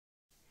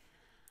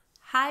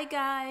Hi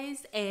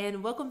guys,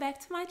 and welcome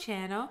back to my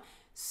channel.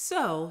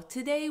 So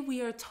today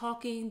we are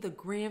talking the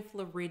Grand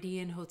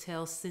Floridian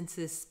Hotel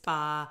Senses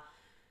Spa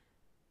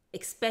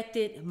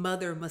Expectant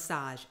Mother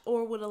Massage,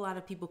 or what a lot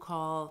of people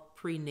call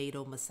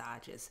prenatal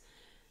massages.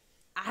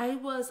 I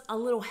was a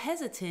little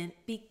hesitant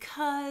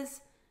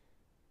because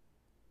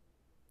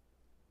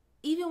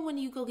even when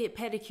you go get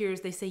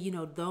pedicures, they say,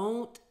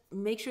 don't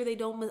make sure they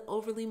don't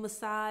overly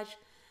massage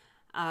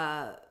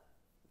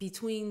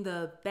between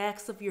the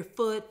backs of your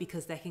foot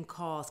because that can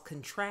cause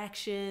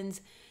contractions.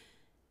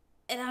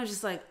 And I was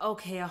just like,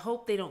 okay, I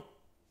hope they don't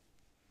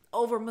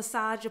over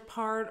massage a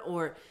part.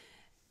 Or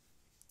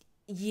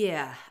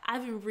yeah,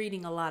 I've been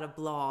reading a lot of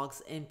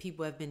blogs and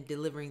people have been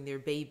delivering their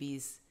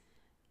babies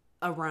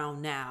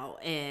around now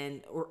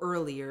or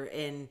earlier,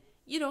 and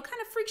kind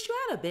of freaks you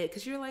out a bit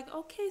because you're like,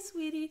 okay,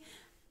 sweetie,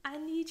 I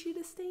need you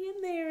to stay in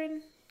there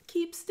and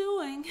keep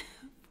stewing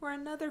for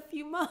another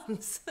few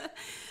months.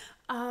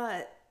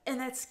 And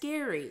that's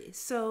scary.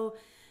 So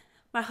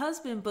my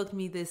husband booked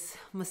me this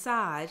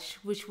massage,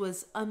 which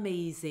was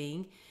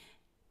amazing.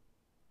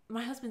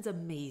 My husband's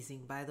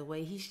amazing, by the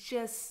way. He's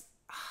just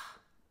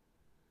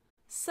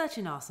such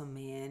an awesome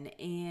man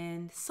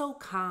and so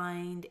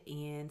kind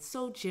and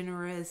so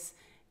generous.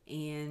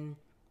 And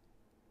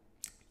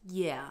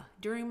yeah,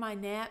 during my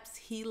naps,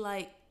 he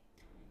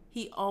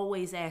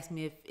always asks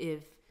me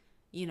if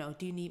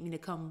do you need me to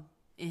come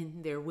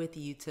in there with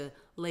you to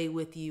lay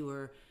with you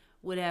or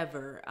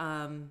whatever.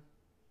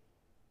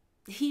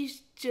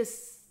 He's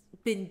just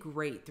been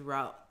great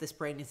throughout this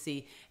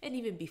pregnancy and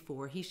even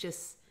before. He's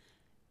just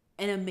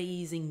an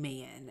amazing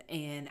man,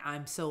 and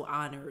I'm so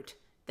honored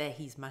that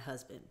he's my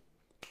husband.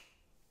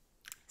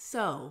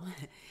 So,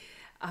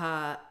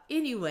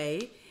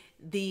 anyway,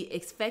 the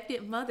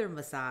Expectant Mother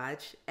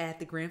Massage at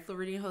the Grand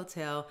Floridian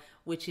Hotel,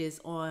 which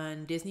is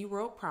on Disney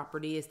World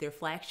property, is their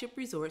flagship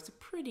resort. It's a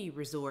pretty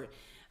resort.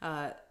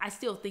 I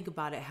still think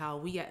about it, how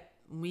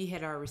we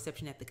had our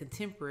reception at the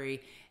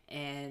Contemporary,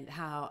 and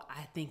how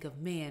I think of,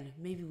 man,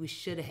 maybe we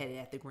should have had it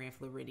at the Grand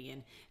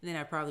Floridian. And then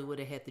I probably would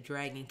have had the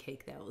dragon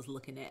cake that I was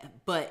looking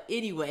at. But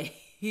anyway,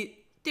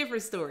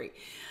 different story.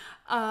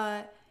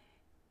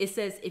 It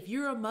says, if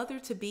you're a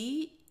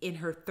mother-to-be in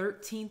her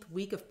 13th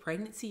week of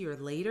pregnancy or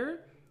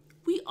later,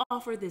 we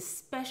offer this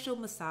special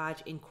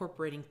massage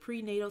incorporating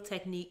prenatal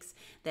techniques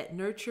that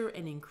nurture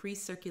and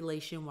increase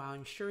circulation while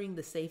ensuring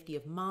the safety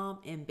of mom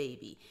and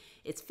baby.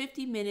 It's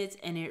 50 minutes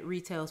and it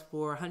retails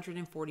for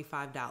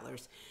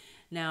 $145.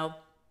 Now,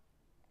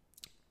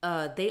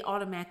 they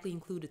automatically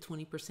include a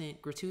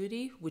 20%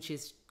 gratuity, which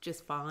is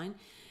just fine.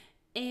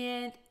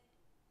 And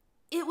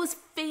it was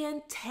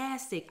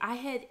fantastic. I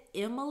had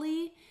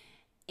Emily,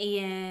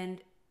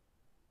 and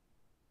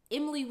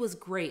Emily was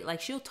great. Like,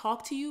 she'll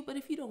talk to you, but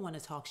if you don't want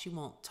to talk, she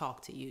won't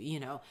talk to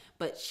you,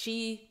 But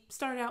she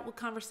started out with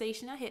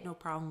conversation. I had no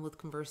problem with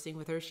conversing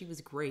with her. She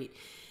was great.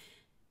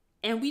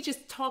 And we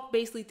just talked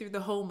basically through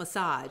the whole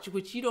massage,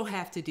 which you don't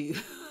have to do,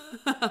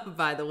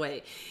 by the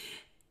way.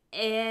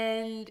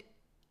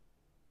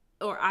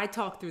 Or I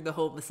talked through the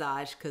whole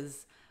massage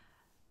because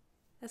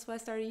that's why I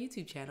started a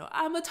YouTube channel.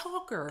 I'm a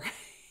talker.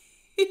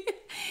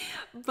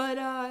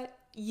 But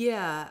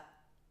yeah.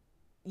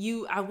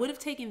 I would have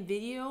taken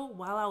video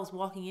while I was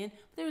walking in,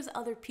 but there was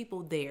other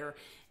people there,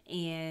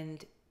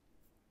 and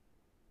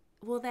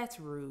well, that's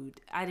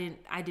rude. I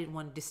didn't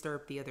want to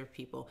disturb the other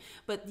people.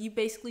 But you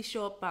basically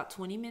show up about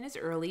 20 minutes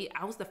early.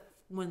 I was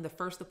one of the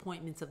first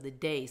appointments of the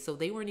day, so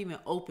they weren't even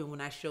open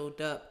when I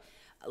showed up.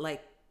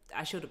 Like,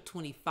 I showed up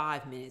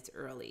 25 minutes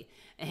early,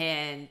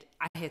 and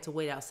I had to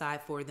wait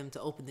outside for them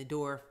to open the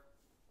door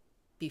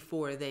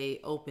before they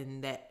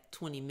opened that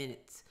 20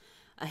 minutes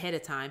ahead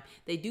of time.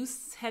 They do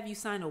have you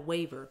sign a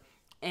waiver,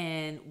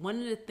 and one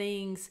of the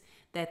things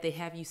that they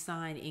have you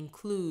sign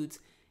includes,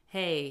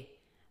 hey,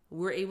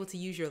 we're able to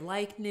use your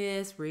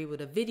likeness, we're able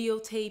to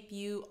videotape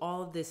you,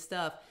 all of this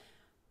stuff.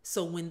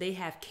 So when they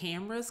have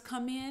cameras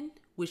come in,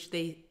 which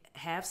they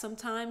have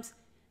sometimes,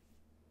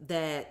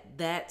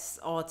 that's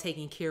all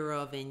taken care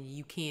of, and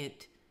you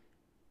can't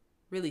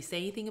really say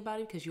anything about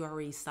it because you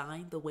already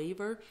signed the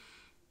waiver.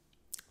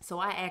 So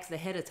I asked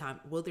ahead of time,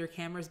 will their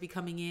cameras be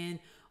coming in?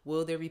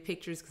 Will there be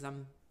pictures? Because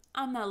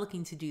I'm not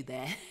looking to do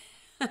that.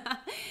 And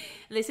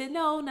they said,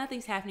 no,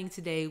 nothing's happening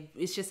today.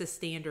 It's just a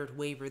standard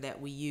waiver that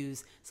we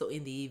use. So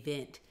in the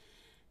event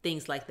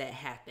things like that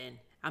happen,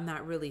 I'm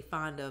not really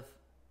fond of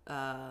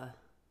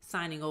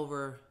signing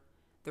over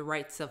the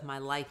rights of my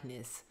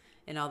likeness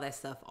and all that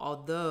stuff.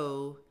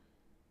 Although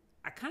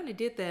I kind of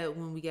did that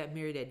when we got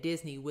married at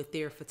Disney with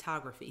their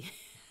photography.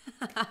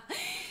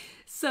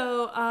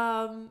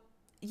 So,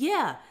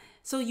 yeah.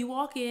 So you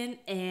walk in,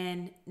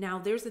 and now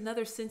there's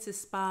another Senses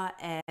Spa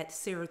at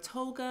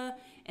Saratoga,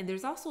 and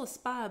there's also a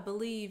spa, I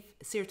believe,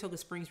 Saratoga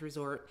Springs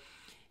Resort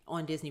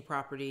on Disney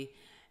property,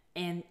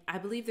 and I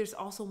believe there's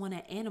also one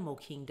at Animal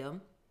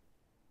Kingdom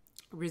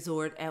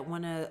Resort at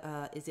one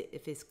of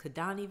if it's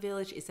Kidani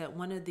Village, it's at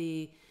one of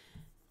the.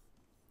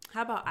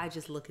 How about I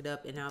just look it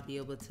up and I'll be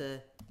able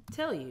to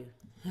tell you.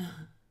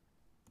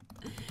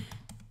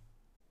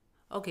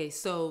 Okay,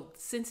 so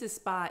since this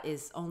spa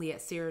is only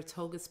at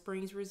Saratoga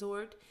Springs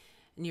Resort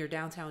near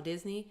downtown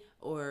Disney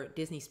or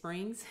Disney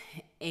Springs,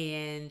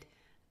 and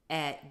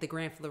at the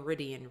Grand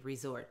Floridian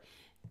Resort,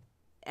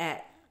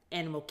 at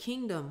Animal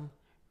Kingdom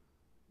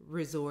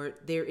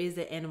Resort, there is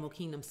an Animal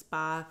Kingdom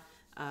Spa,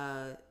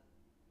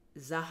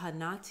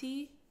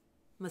 Zahanati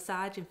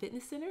Massage and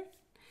Fitness Center.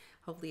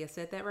 Hopefully I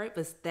said that right,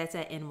 but that's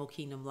at Animal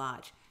Kingdom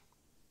Lodge.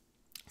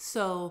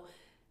 So,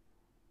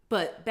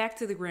 but back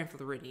to the Grand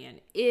Floridian.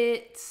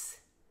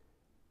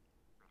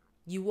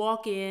 You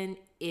walk in,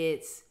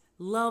 it's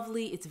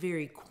lovely, it's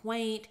very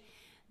quaint.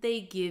 They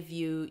give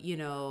you,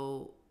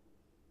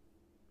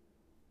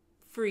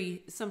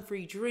 some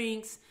free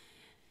drinks.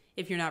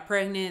 If you're not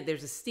pregnant,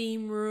 there's a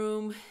steam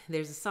room,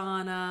 there's a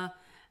sauna.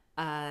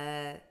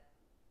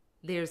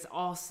 There's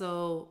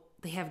also,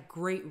 they have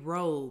great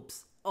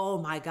robes. Oh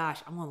my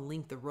gosh, I'm gonna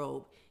link the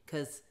robe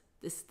because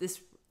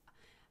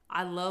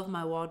I love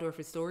my Waldorf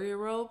Astoria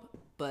robe,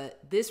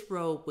 but this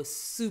robe was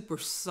super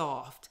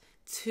soft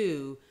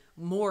too,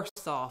 more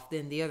soft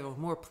than the other one,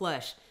 more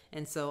plush.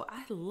 And so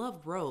I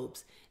love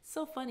robes. It's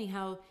so funny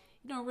how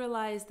you don't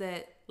realize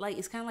that, like,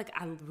 it's kind of like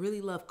I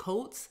really love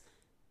coats.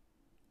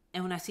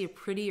 And when I see a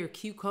pretty or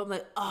cute coat, I'm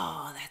like,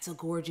 oh, that's a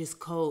gorgeous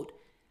coat.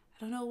 I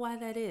don't know why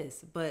that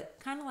is, but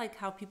kind of like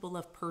how people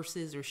love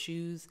purses or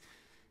shoes.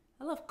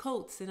 I love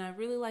coats and I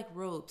really like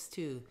robes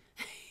too.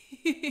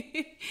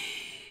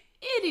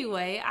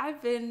 Anyway,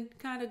 I've been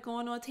kind of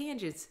going on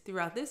tangents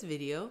throughout this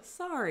video.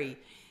 Sorry.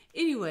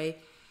 Anyway,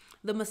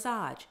 the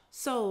massage.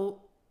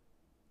 So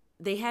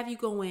they have you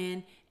go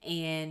in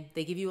and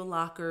they give you a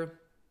locker.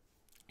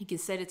 You can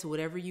set it to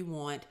whatever you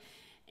want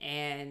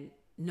and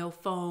no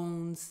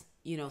phones,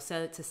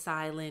 set it to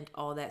silent,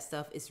 all that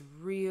stuff. It's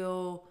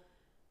real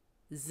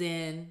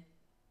zen.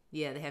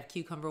 Yeah, they have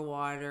cucumber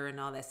water and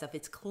all that stuff.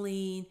 It's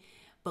clean,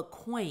 but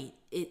quaint.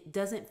 It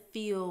doesn't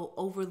feel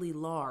overly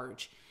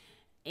large.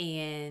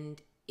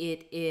 And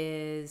it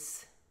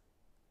is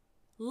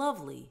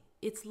lovely.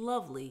 It's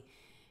lovely.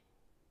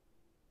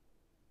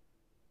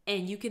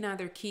 And you can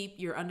either keep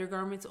your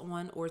undergarments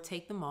on or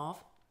take them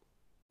off.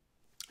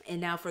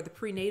 And now for the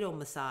prenatal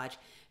massage,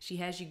 she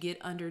has you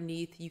get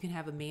underneath. You can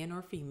have a man or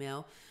a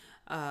female.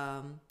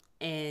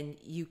 And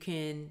you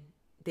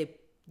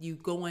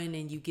go in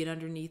and you get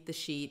underneath the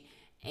sheet,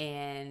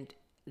 and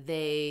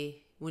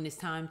when it's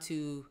time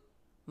to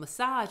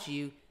massage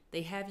you,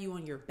 they have you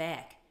on your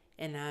back.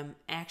 And I'm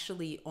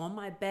actually on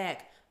my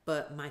back,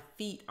 but my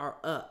feet are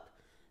up.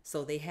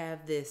 So they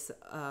have this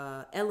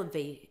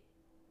elevated,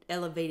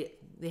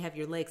 they have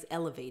your legs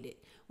elevated,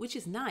 which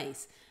is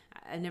nice.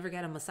 I never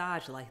got a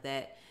massage like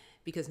that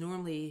because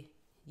normally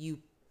you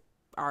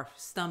are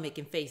stomach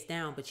and face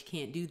down, but you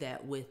can't do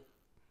that with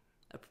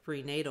a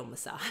prenatal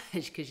massage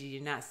because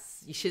you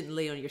shouldn't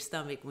lay on your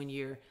stomach when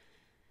you're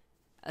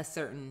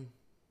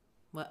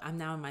I'm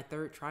now in my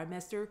 3rd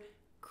trimester.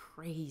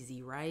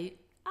 Crazy, right?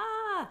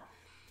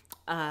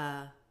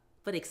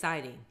 But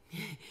exciting.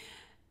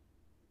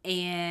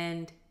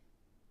 And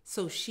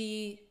so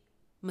she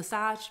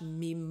massaged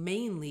me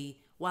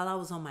mainly while I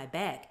was on my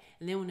back.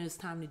 And then when it was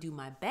time to do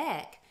my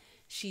back,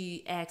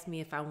 she asked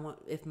me if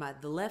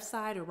the left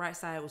side or right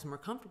side was more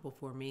comfortable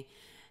for me,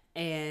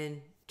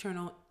 and turn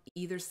on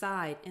either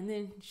side. And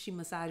then she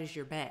massages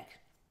your back.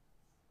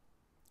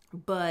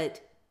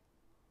 But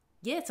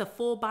yeah, it's a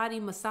full body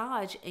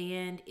massage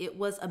and it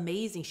was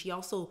amazing. She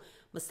also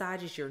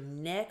massages your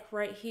neck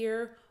right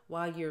here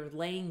while you're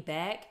laying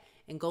back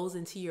and goes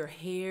into your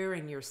hair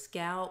and your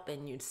scalp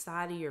and your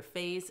side of your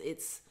face.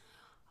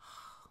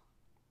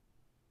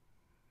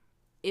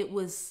 It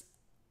was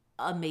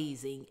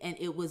amazing and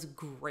it was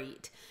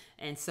great.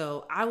 And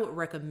so I would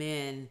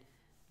recommend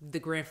the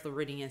Grand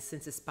Floridian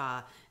Senses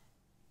Spa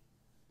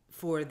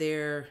for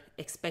their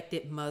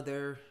expectant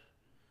mother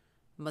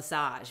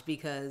massage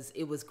because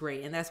it was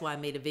great. And that's why I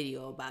made a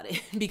video about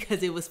it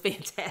because it was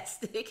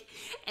fantastic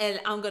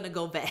and I'm gonna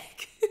go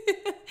back.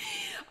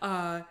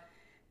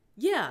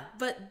 Yeah,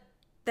 but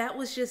that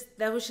was just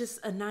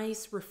a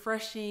nice,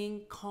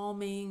 refreshing,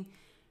 calming,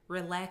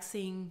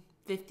 relaxing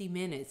 50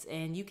 minutes.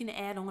 And you can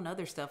add on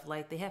other stuff,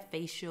 like they have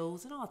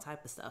facials and all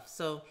type of stuff.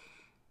 So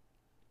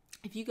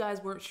if you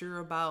guys weren't sure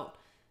about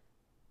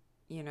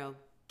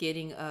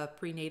getting a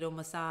prenatal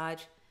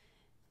massage,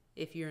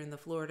 if you're in the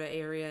Florida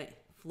area,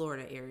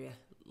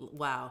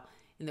 wow,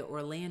 in the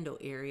Orlando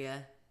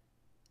area,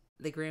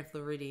 the Grand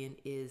Floridian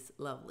is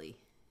lovely.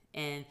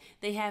 And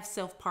they have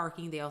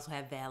self-parking. They also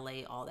have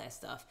valet, all that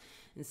stuff.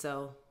 And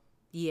so,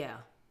 yeah,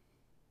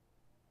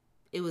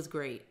 it was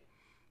great.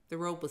 The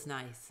robe was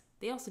nice.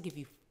 They also give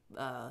you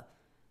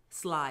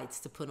slides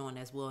to put on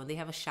as well. And they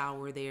have a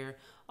shower there,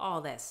 all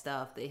that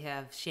stuff. They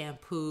have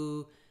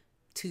shampoo,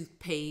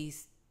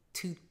 toothpaste,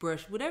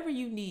 toothbrush, whatever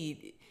you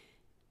need,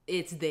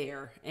 it's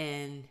there.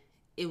 And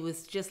it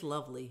was just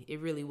lovely. It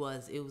really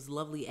was. It was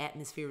lovely.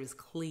 Atmosphere was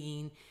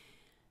clean.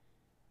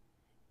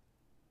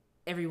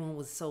 Everyone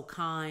was so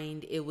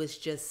kind. It was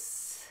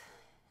just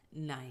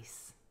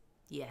nice.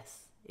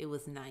 Yes, it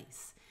was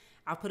nice.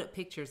 I'll put up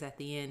pictures at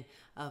the end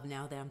of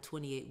now that I'm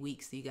 28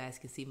 weeks so you guys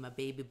can see my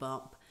baby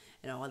bump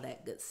and all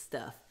that good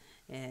stuff.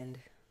 And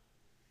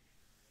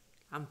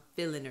I'm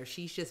feeling her.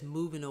 She's just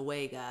moving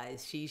away,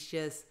 guys. She's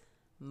just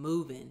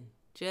moving.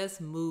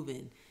 Just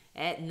moving.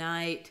 At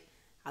night,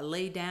 I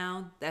lay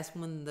down. That's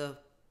when the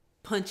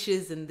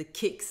punches and the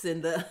kicks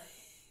and the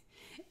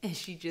and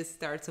she just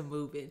starts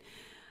moving,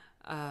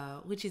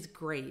 which is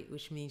great.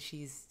 Which means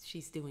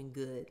she's doing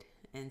good.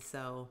 And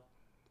so,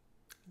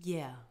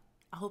 yeah,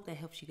 I hope that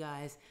helps you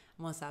guys.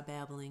 I'm gonna stop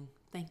babbling.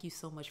 Thank you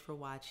so much for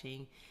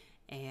watching,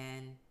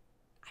 and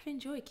I've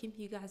enjoyed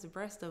keeping you guys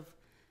abreast of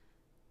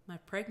my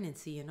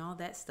pregnancy and all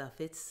that stuff.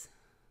 It's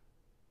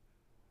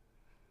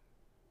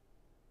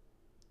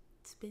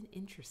been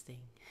interesting,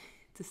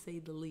 to say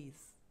the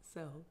least.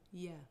 So,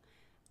 yeah,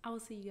 I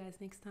will see you guys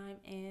next time,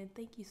 and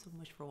thank you so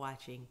much for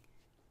watching.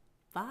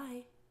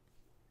 Bye.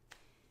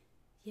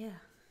 Yeah,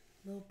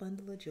 little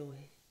bundle of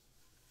joy.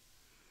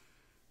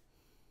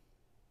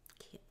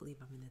 Can't believe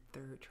I'm in the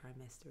 3rd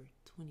trimester,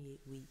 28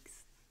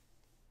 weeks.